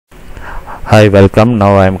Hi, welcome.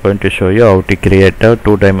 Now I am going to show you how to create a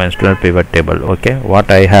two-dimensional pivot table. Okay,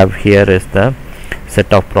 what I have here is the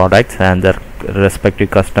set of products and their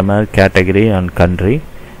respective customer, category and country,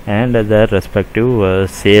 and their respective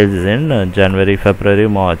sales in January, February,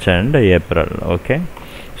 March and April. Okay,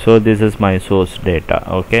 so this is my source data.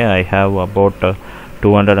 Okay, I have about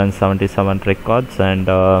 277 records, and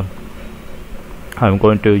I'm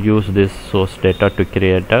going to use this source data to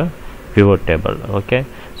create a pivot table. Okay,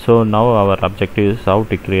 so now our objective is how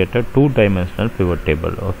to create a two-dimensional pivot table.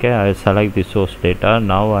 Okay, I select the source data.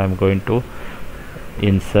 Now I am going to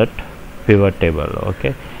insert pivot table.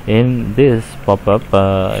 Okay, in this pop-up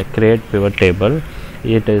create pivot table,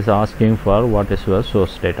 it is asking for what is your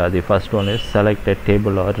source data. The first one is select a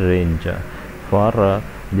table or range. For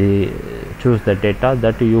choose the data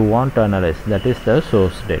that you want to analyze, that is the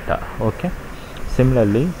source data. Okay,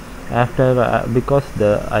 similarly after because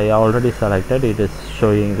I already selected, it is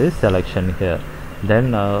showing this selection here.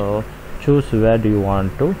 Then choose where do you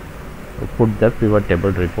want to put the pivot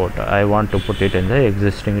table report. I want to put it in the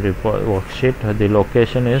existing report worksheet. The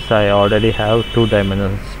location is, I already have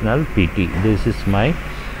two-dimensional PT. This is my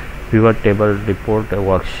pivot table report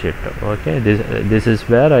worksheet. Okay, this is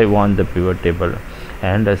where I want the pivot table,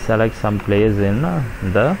 and select some place in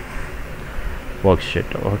the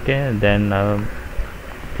worksheet. Okay, then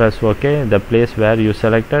press OK. The place where you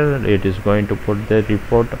selected, it is going to put the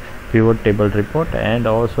report, pivot table report, and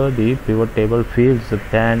also the pivot table fields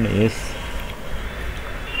pane is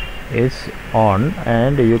on,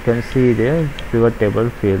 and you can see the pivot table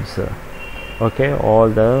fields. Okay, all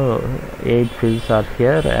the 8 fields are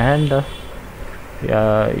here, and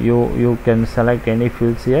you can select any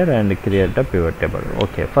fields here and create a pivot table.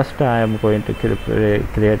 Okay, first I am going to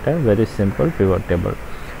create a very simple pivot table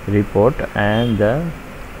report, and the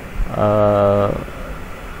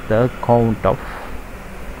count of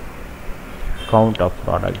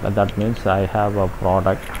product. That means I have a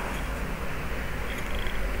product.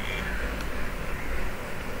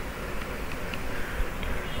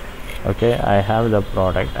 Okay, I have the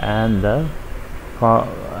product and the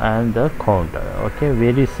count. Okay,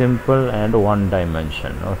 very simple and one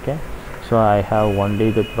dimension. Okay, so I have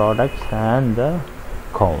only the products and the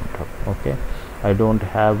count. Okay, I don't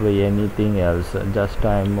have anything else, just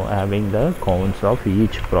I am having the counts of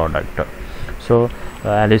each product. So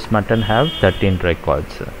Alice Mutton have 13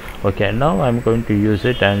 records. Okay, now I am going to use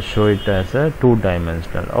it and show it as a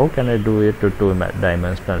two-dimensional. How can I do it to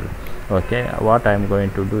two-dimensional? Okay, what I am going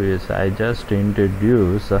to do is I just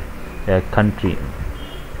introduce a country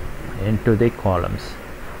into the columns.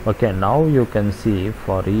 Okay, now you can see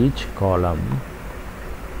for each column.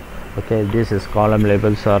 Okay, this is column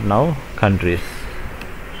labels are now countries.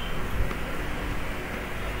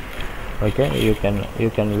 Okay, you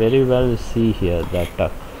can very well see here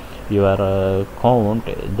that your count,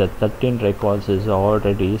 the 13 records is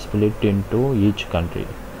already split into each country.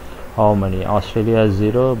 How many? Australia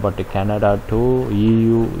 0, but Canada 2,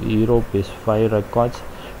 EU, Europe is 5 records,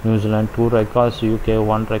 New Zealand 2 records, UK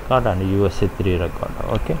 1 record, and USA 3 record.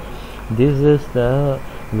 Okay, this is the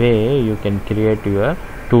way you can create your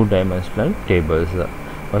two-dimensional tables.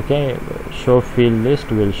 Okay, show field list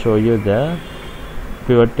will show you the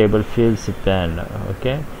pivot table fields pane.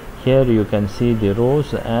 Okay, here you can see the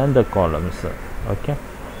rows and the columns. Okay,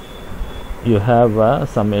 you have a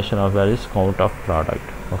summation of various count of product.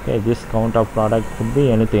 Okay, this count of product could be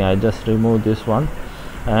anything. I just remove this one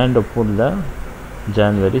and put the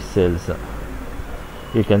January sales.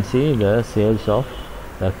 You can see the sales of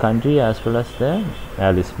the country as well as the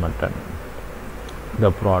Alice Mutton, the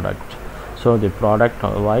product. So the product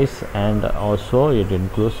wise, and also it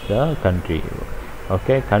includes the country.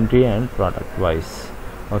 Okay, country and product wise.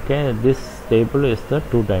 Okay, this table is the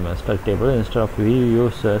two-dimensional table. Instead of we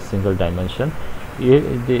use a single dimension,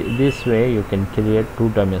 this way you can create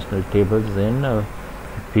two-dimensional tables in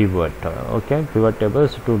pivot. Okay, pivot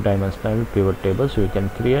tables, two-dimensional pivot tables you can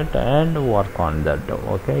create and work on that.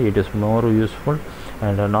 Okay, it is more useful,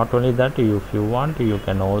 and not only that, if you want, you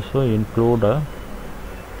can also include a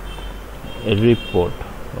report.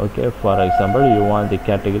 Okay, for example, you want the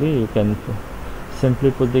category, you can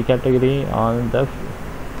simply put the category on the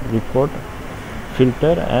report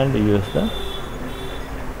filter and use the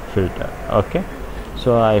filter. Okay,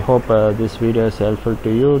 so I hope this video is helpful to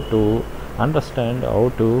you to understand how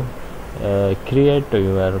to create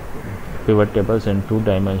your pivot tables in two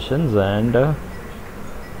dimensions, and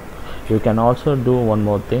you can also do one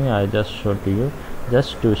more thing I just showed to you,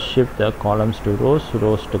 just to shift the columns to rows,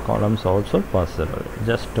 rows to columns also possible.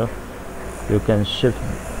 Just you can shift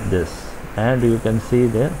this, and you can see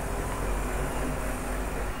the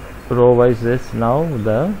row wise is now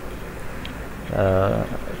the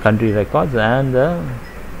country records, and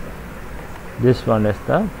this one is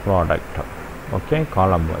the product. Okay,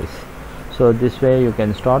 column wise. So this way you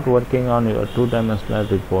can start working on your two-dimensional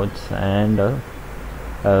reports, and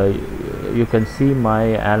you can see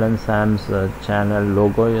my Alan Sam's channel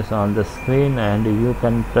logo is on the screen, and you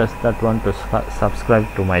can press that one to subscribe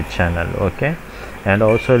to my channel. Okay, and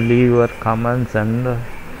also leave your comments and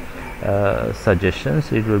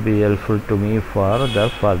suggestions. It will be helpful to me for the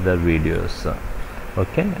further videos.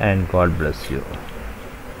 Okay, and God bless you.